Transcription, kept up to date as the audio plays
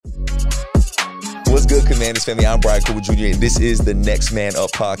good, Commanders family? I'm Brian Cooper Jr., and this is the Next Man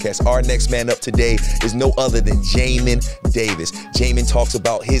Up podcast. Our Next Man Up today is no other than Jamin Davis. Jamin talks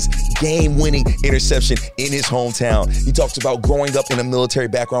about his game-winning interception in his hometown. He talks about growing up in a military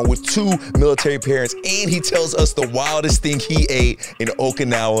background with two military parents, and he tells us the wildest thing he ate in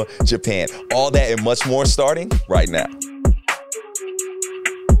Okinawa, Japan. All that and much more starting right now.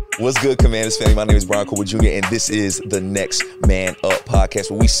 What's good, Commanders family? My name is Brian Cooper Jr., and this is the Next Man Up podcast,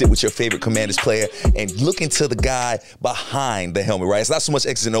 where we sit with your favorite Commanders player and look into the guy behind the helmet, right? It's not so much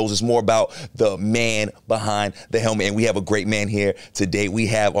X's and O's. It's more about the man behind the helmet, and we have a great man here today. We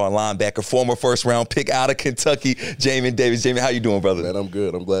have our linebacker, former first-round pick out of Kentucky, Jamin Davis. Jamin, how you doing, brother? Man, I'm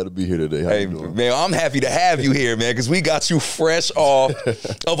good. I'm glad to be here today. How you doing? Man, I'm happy to have you here, man, because we got you fresh off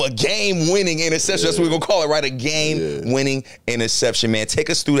of a game-winning interception. That's what we're going to call it, right? A game-winning interception, man.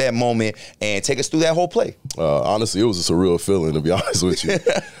 Take us through that moment and take us through that whole play. Honestly, it was a surreal feeling, to be honest with you.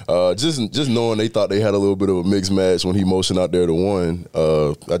 Just knowing they thought they had a little bit of a mixed match when he motioned out there to one.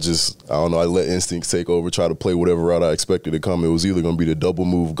 I don't know, I let instincts take over, try to play whatever route I expected to come. It was either going to be the double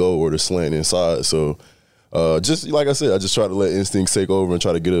move go or the slant inside. So just like I said, I just tried to let instincts take over and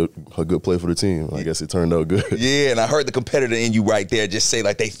try to get a good play for the team. I guess it turned out good. Yeah, and I heard the competitor in you right there just say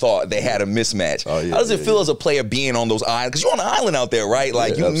like they thought they had a mismatch. How does it feel as a player being on those islands? Because you're on an island out there, right?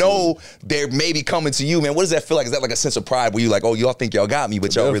 Like you know they're maybe coming to you, man. What does that feel like? Is that like a sense of pride where you're like, oh, y'all think y'all got me,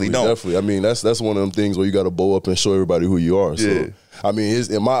 but y'all really don't? Definitely. I mean, that's one of them things where you got to bow up and show everybody who you are. Yeah. So, I mean,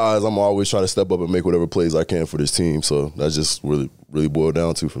 in my eyes, I'm always trying to step up and make whatever plays I can for this team. So that's just really boiled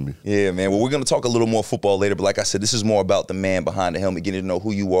down to for me. Yeah, man. Well, we're going to talk a little more football later, but like I said, this is more about the man behind the helmet, getting to know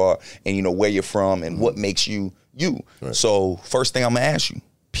who you are and, you know, where you're from and what makes you you. Right. So first thing I'm going to ask you,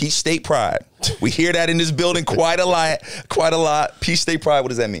 Peach State pride. We hear that in this building quite a lot. Peach State pride, what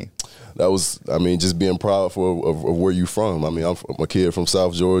does that mean? That was, I mean, just being proud of where you from. I mean, I'm a kid from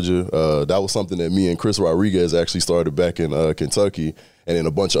South Georgia. That was something that me and Chris Rodriguez actually started back in Kentucky. And then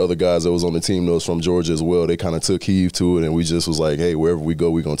a bunch of other guys that was on the team that was from Georgia as well, they kind of took heed to it, and we just was like, hey, wherever we go,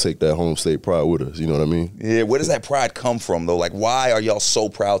 we're going to take that home state pride with us. You know what I mean? Yeah, where does that pride come from, though? Like, why are y'all so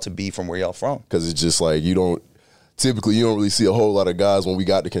proud to be from where y'all from? Because it's just like typically you don't really see a whole lot of guys when we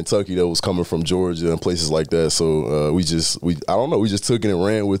got to Kentucky that was coming from Georgia and places like that. So we just took it and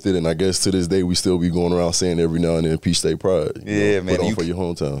ran with it, and I guess to this day we still be going around saying every now and then Peach State pride. Man. Put on for your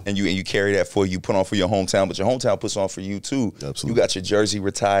hometown. And you carry that for you, put on for your hometown, but your hometown puts on for you too. Absolutely. You got your jersey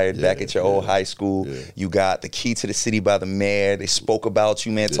retired back at your old high school. Yeah. You got the key to the city by the mayor. They spoke about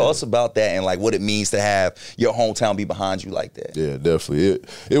you, man. Tell us about that and like what it means to have your hometown be behind you like that. Yeah, definitely.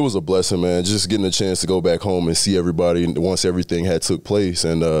 It was a blessing, man. Just getting a chance to go back home and see everybody once everything had took place,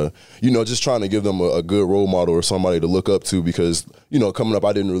 and just trying to give them a good role model or somebody to look up to, because coming up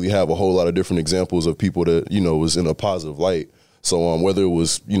I didn't really have a whole lot of different examples of people that was in a positive light. So whether it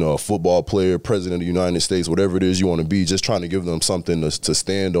was a football player, president of the United States, whatever it is you want to be, just trying to give them something to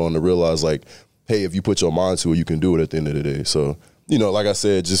stand on, to realize like, hey, if you put your mind to it, you can do it at the end of the day. So like I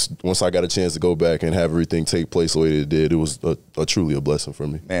said, just once I got a chance to go back and have everything take place the way it did, it was truly a blessing for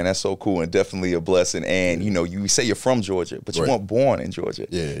me. Man, that's so cool, and definitely a blessing. And, you say you're from Georgia, but you weren't born in Georgia.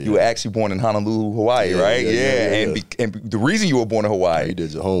 Yeah. You were actually born in Honolulu, Hawaii, right? Yeah. And the reason you were born in Hawaii you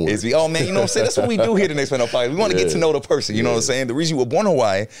did your homework. is, you know what I'm saying? That's what we do here at the Next Man Up Podcast. We want to get to know the person, you know what I'm saying? The reason you were born in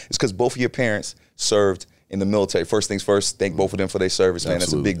Hawaii is because both of your parents served in the military. First things first, thank both of them for their service, man.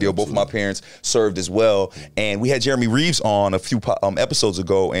 That's a big deal. Both of my parents served as well. And we had Jeremy Reeves on a few episodes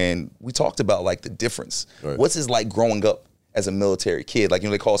ago, and we talked about like the difference. Right. What's it like growing up as a military kid? Like,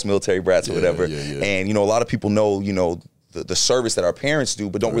 they call us military brats or whatever. Yeah. And, a lot of people know, the service that our parents do,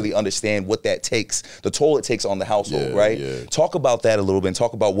 but don't really understand what that takes, the toll it takes on the household, right? Yeah. Talk about that a little bit, and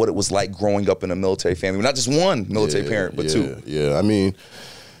talk about what it was like growing up in a military family. Not just one military parent, but two. Yeah, I mean,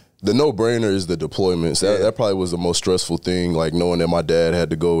 the no-brainer is the deployments. That probably was the most stressful thing, like knowing that my dad had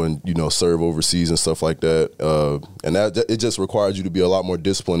to go and, serve overseas and stuff like that. And that it just required you to be a lot more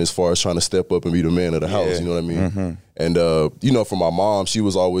disciplined as far as trying to step up and be the man of the house, you know what I mean? Mm-hmm. And, for my mom, she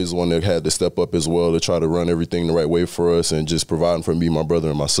was always the one that had to step up as well to try to run everything the right way for us and just providing for me, my brother,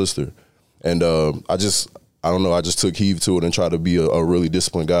 and my sister. And I don't know, I just took heed to it and tried to be a really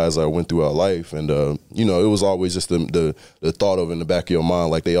disciplined guy as I went throughout life. And, it was always just the thought of in the back of your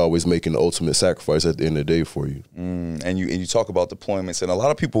mind, like they always making the ultimate sacrifice at the end of the day for you. And you talk about deployments, and a lot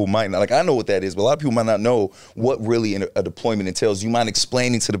of people might not, like I know what that is, but a lot of people might not know what really a deployment entails. You mind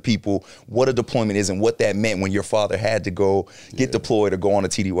explaining to the people what a deployment is and what that meant when your father had to go get deployed or go on a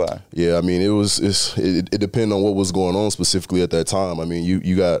TDY? Yeah, I mean, it depended on what was going on specifically at that time. I mean,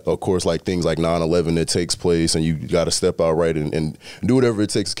 you got, of course, like things like 9/11 that takes place, and you got to step out right and do whatever it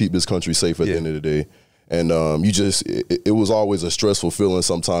takes to keep this country safe at the end of the day. And it was always a stressful feeling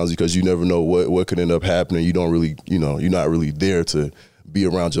sometimes because you never know what could end up happening. You don't really, you're not really there to be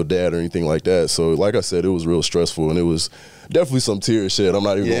around your dad or anything like that. So like I said, it was real stressful, and it was definitely some tears shed. I'm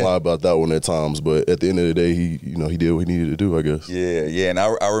not even gonna lie about that one at times, but at the end of the day, he did what he needed to do, I guess. Yeah. And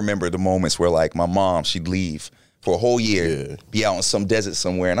I remember the moments where like my mom, she'd leave for a whole year, be out in some desert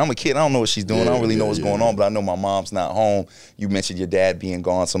somewhere. And I'm a kid, I don't know what she's doing. I don't really know what's going on, but I know my mom's not home. You mentioned your dad being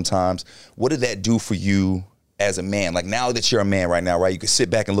gone sometimes. What did that do for you as a man? Like now that you're a man right now, right, you can sit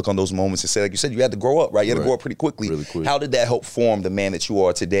back and look on those moments and say, like you said, you had to grow up, right? You had to grow up pretty quickly. Really quick. How did that help form the man that you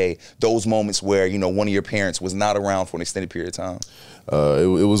are today? Those moments where, one of your parents was not around for an extended period of time.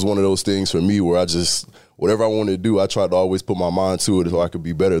 It was one of those things for me where I just, whatever I wanted to do, I tried to always put my mind to it so I could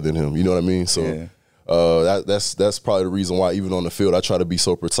be better than him. You know what I mean? So that's probably the reason why even on the field I try to be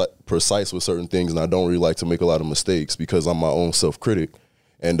so precise with certain things, and I don't really like to make a lot of mistakes because I'm my own self-critic.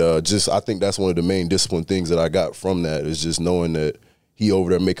 And I think that's one of the main discipline things that I got from that is just knowing that he over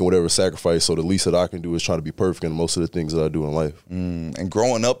there making whatever sacrifice, so the least that I can do is try to be perfect in most of the things that I do in life. And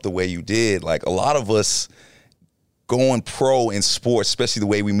growing up the way you did, like a lot of us going pro in sports, especially the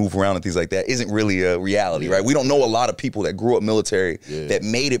way we move around and things like that, isn't really a reality, right? We don't know a lot of people that grew up military that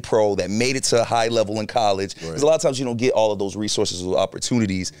made it pro, that made it to a high level in college. Because a lot of times you don't get all of those resources or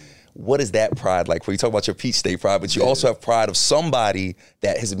opportunities. What is that pride like? Where you talk about your Peach State pride, but you also have pride of somebody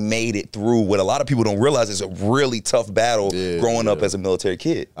that has made it through what a lot of people don't realize is a really tough battle growing up as a military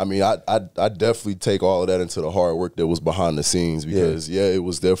kid. I mean, I definitely take all of that into the hard work that was behind the scenes because, it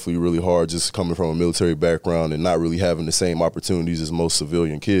was definitely really hard just coming from a military background and not really having the same opportunities as most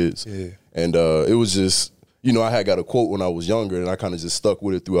civilian kids. And it was just, I had got a quote when I was younger, and I kind of just stuck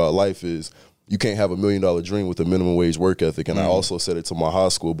with it throughout life is, you can't have $1 million dream with a minimum wage work ethic. And I also said it to my high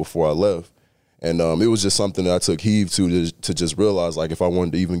school before I left. And it was just something that I took heed to just realize, like, if I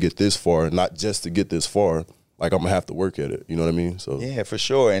wanted to even get this far, not just to get this far, like, I'm going to have to work at it. You know what I mean? So yeah, for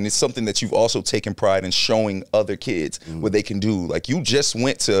sure. And it's something that you've also taken pride in showing other kids what they can do. Like, you just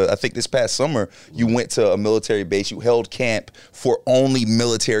went to, I think this past summer, you went to a military base. You held camp for only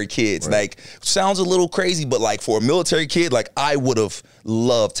military kids. Like, sounds a little crazy, but, like, for a military kid, like, I would have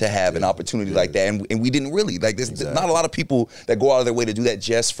loved to have an opportunity like that. And we didn't really. Like, there's not a lot of people that go out of their way to do that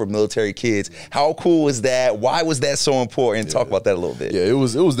just for military kids. How cool was that? Why was that so important? Talk about that a little bit. Yeah, it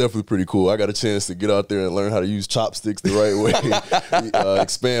was definitely pretty cool. I got a chance to get out there and learn how to use chopsticks the right way,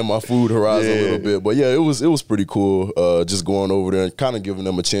 expand my food horizon a little bit. But yeah, it was pretty cool just going over there and kind of giving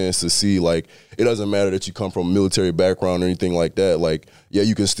them a chance to see, like, it doesn't matter that you come from a military background or anything like that. Like, yeah,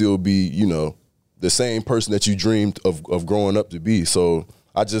 you can still be, the same person that you dreamed of growing up to be. So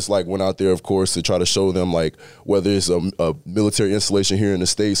I just went out there, of course, to try to show them, like, whether it's a military installation here in the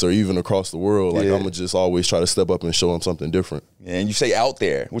States or even across the world, like, I'm going to just always try to step up and show them something different. And you say out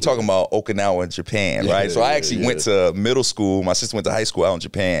there. We're talking about Okinawa and Japan, right? So I actually went to middle school. My sister went to high school out in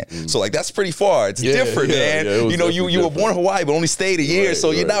Japan. So, like, that's pretty far. It's different, man. You were born in Hawaii but only stayed a year,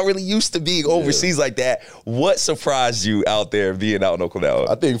 so you're not really used to being overseas like that. What surprised you out there being out in Okinawa?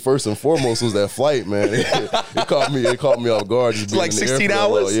 I think first and foremost was that flight, man. It caught me off guard. Just like 16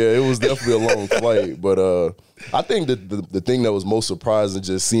 hours? Yeah, it was definitely a long flight. But I think that the thing that was most surprising,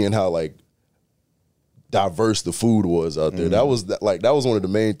 just seeing how, like, diverse the food was out there. That was one of the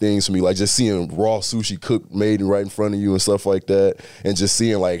main things for me, like, just seeing raw sushi cooked, made right in front of you and stuff like that, and just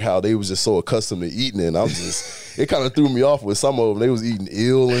seeing, like, how they was just so accustomed to eating it. And I was just, it kind of threw me off with some of them. They was eating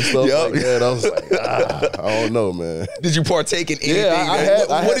eel and stuff like that. I was like, I don't know, man. Did you partake in anything?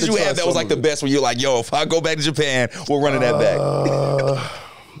 Yeah, what did you have that was like the best when you're like, yo, if I go back to Japan, we're running that back?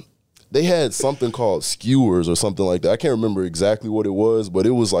 They had something called skewers or something like that. I can't remember exactly what it was, but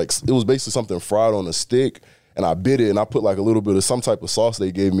it was basically something fried on a stick, and I bit it, and I put like a little bit of some type of sauce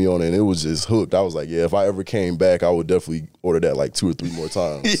they gave me on it, and it was just hooked. I was like, yeah, if I ever came back, I would definitely order that like 2 or 3 more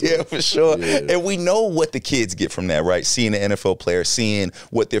times. So, yeah, for sure. Yeah. And we know what the kids get from that, right? Seeing the NFL player, seeing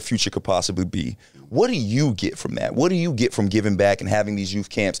what their future could possibly be. What do you get from that? What do you get from giving back and having these youth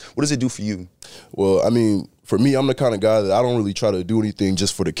camps? What does it do for you? Well, I mean, for me, I'm the kind of guy that I don't really try to do anything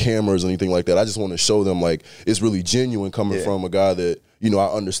just for the cameras or anything like that. I just want to show them, like, it's really genuine coming from a guy that, I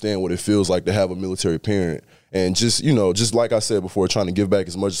understand what it feels like to have a military parent. And just, just like I said before, trying to give back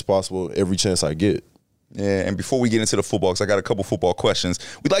as much as possible every chance I get. Yeah, and before we get into the football, because I got a couple football questions,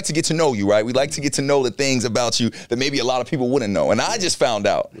 we'd like to get to know you, right? We'd like to get to know the things about you that maybe a lot of people wouldn't know. And I just found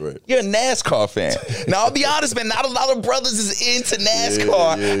out you're a NASCAR fan. Now, I'll be honest, man, not a lot of brothers is into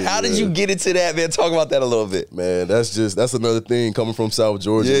NASCAR. How did you get into that, man? Talk about that a little bit. Man, that's another thing coming from South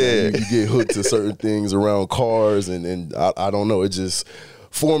Georgia. Man. You get hooked to certain things around cars, and I don't know, it just...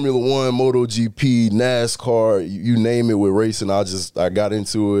 Formula One, MotoGP, NASCAR, you name it with racing, I got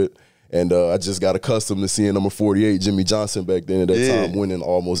into it. And I just got accustomed to seeing number 48, Jimmy Johnson, back then at that time, winning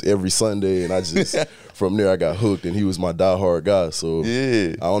almost every Sunday. And I just, from there, I got hooked, and he was my diehard guy. So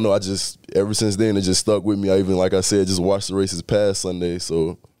I don't know. Ever since then, it just stuck with me. I even, like I said, just watched the races past Sunday.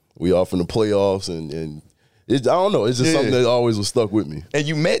 So we off in the playoffs, and I don't know. It's just something that always was stuck with me. And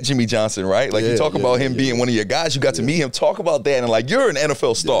you met Jimmy Johnson, right? Like, you talk about him being one of your guys. You got to meet him. Talk about that. And, like, you're an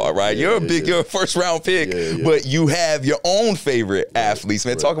NFL star, right? You're a first-round pick, but you have your own favorite athletes,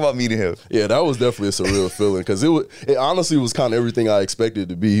 man. Talk about meeting him. Yeah, that was definitely a surreal feeling, because it honestly was kind of everything I expected it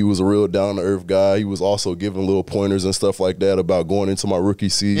to be. He was a real down-to-earth guy. He was also giving little pointers and stuff like that about going into my rookie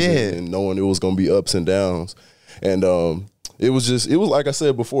season and knowing it was going to be ups and downs. And it was like I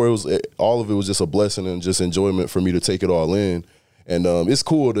said before, all of it was just a blessing and just enjoyment for me to take it all in. And it's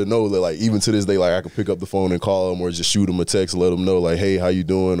cool to know that, like, even to this day, like, I could pick up the phone and call him, or just shoot him a text and let him know, like, hey, how you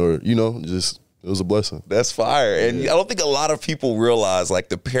doing? Or, just, it was a blessing. That's fire. And I don't think a lot of people realize, like,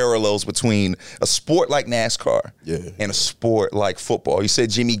 the parallels between a sport like NASCAR and a sport like football. You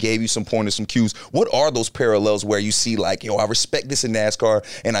said Jimmy gave you some pointers, some cues. What are those parallels where you see, like, I respect this in NASCAR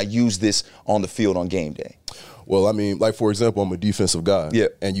and I use this on the field on game day? Well, I mean, like, for example, I'm a defensive guy.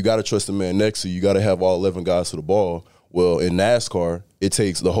 And you got to trust the man next to you. You got to have all 11 guys to the ball. Well, in NASCAR, it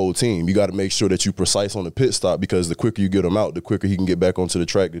takes the whole team. You got to make sure that you're precise on the pit stop, because the quicker you get him out, the quicker he can get back onto the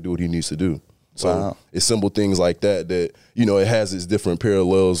track to do what he needs to do. So it's simple things like that, it has its different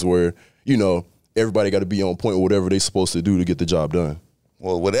parallels where, everybody got to be on point with whatever they're supposed to do to get the job done.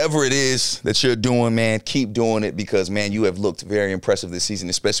 Well, whatever it is that you're doing, man, keep doing it, because, man, you have looked very impressive this season,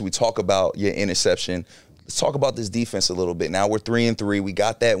 especially we talk about your interception. Let's talk about this defense a little bit. Now we're 3-3. We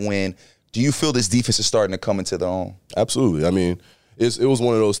got that win. Do you feel this defense is starting to come into their own? Absolutely. I mean, it was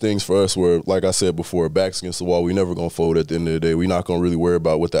one of those things for us where, like I said before, backs against the wall, we never going to fold at the end of the day. We're not going to really worry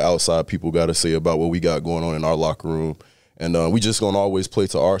about what the outside people got to say about what we got going on in our locker room. And we just going to always play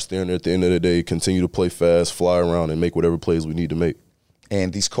to our standard at the end of the day, continue to play fast, fly around, and make whatever plays we need to make.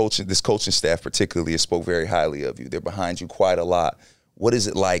 And this coaching staff particularly has spoke very highly of you. They're behind you quite a lot. What is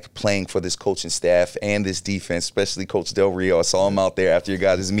it like playing for this coaching staff and this defense, especially Coach Del Rio? I saw him out there after your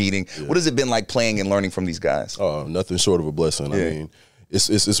guys' meeting. What has it been like playing and learning from these guys? Nothing short of a blessing. I mean,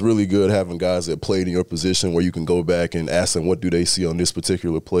 it's really good having guys that played in your position where you can go back and ask them what do they see on this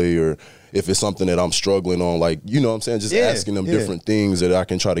particular play, or if it's something that I'm struggling on, like, you know what I'm saying, just asking them different things that I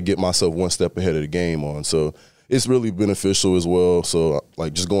can try to get myself one step ahead of the game on. So it's really beneficial as well. So,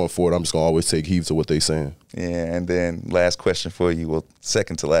 like, just going forward, I'm just going to always take heed to what they're saying. Yeah, and then last question for you, well,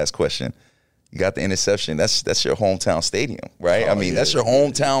 second to last question. You got the interception. That's your hometown stadium, right? That's your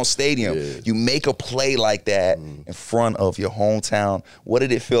hometown stadium. You make a play like that in front of your hometown. What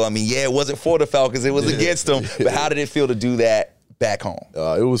did it feel? I mean, it wasn't for the Falcons. It was against them. But how did it feel to do that back home?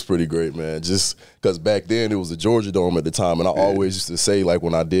 It was pretty great, man. Just because back then it was the Georgia Dome at the time, and I always used to say, like,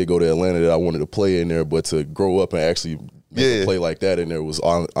 when I did go to Atlanta, that I wanted to play in there, but to grow up and actually make a play like that in there was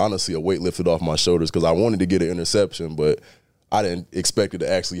honestly a weight lifted off my shoulders, because I wanted to get an interception, but I didn't expect it to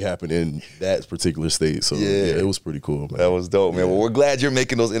actually happen in that particular state. So, it was pretty cool, man. That was dope, man. Well, we're glad you're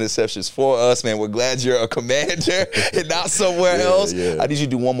making those interceptions for us, man. We're glad you're a Commander and not somewhere else. I need you to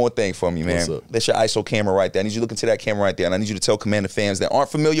do one more thing for me, man. That's your ISO camera right there. I need you to look into that camera right there, and I need you to tell Commander fans that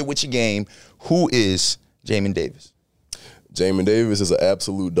aren't familiar with your game, who is Jamin Davis? Jamin Davis is an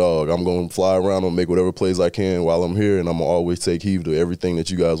absolute dog. I'm going to fly around and make whatever plays I can while I'm here, and I'm going to always take heed to everything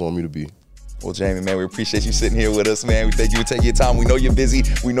that you guys want me to be. Well, Jamin, man, we appreciate you sitting here with us, man. We thank you for taking your time. We know you're busy.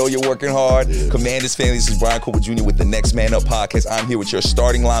 We know you're working hard. Commanders family, this is Brian Cooper Jr. with the Next Man Up podcast. I'm here with your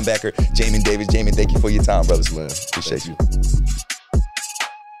starting linebacker, Jamin Davis. Jamin, thank you for your time, brothers. Man, appreciate you.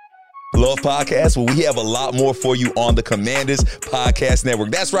 Love podcasts? Well, we have a lot more for you on the Commanders Podcast Network.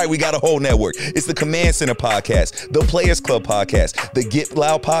 That's right, we got a whole network. It's the Command Center Podcast, the Players Club Podcast, the Get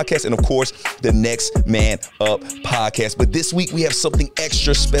Loud Podcast, and of course, the Next Man Up Podcast. But this week, we have something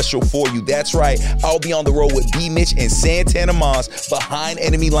extra special for you. That's right, I'll be on the road with B. Mitch and Santana Moss behind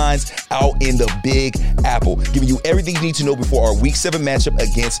enemy lines out in the Big Apple, giving you everything you need to know before our Week 7 matchup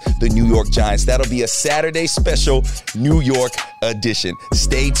against the New York Giants. That'll be a Saturday special New York edition.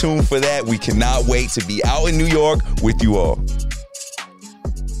 Stay tuned for that. We cannot wait to be out in New York with you all.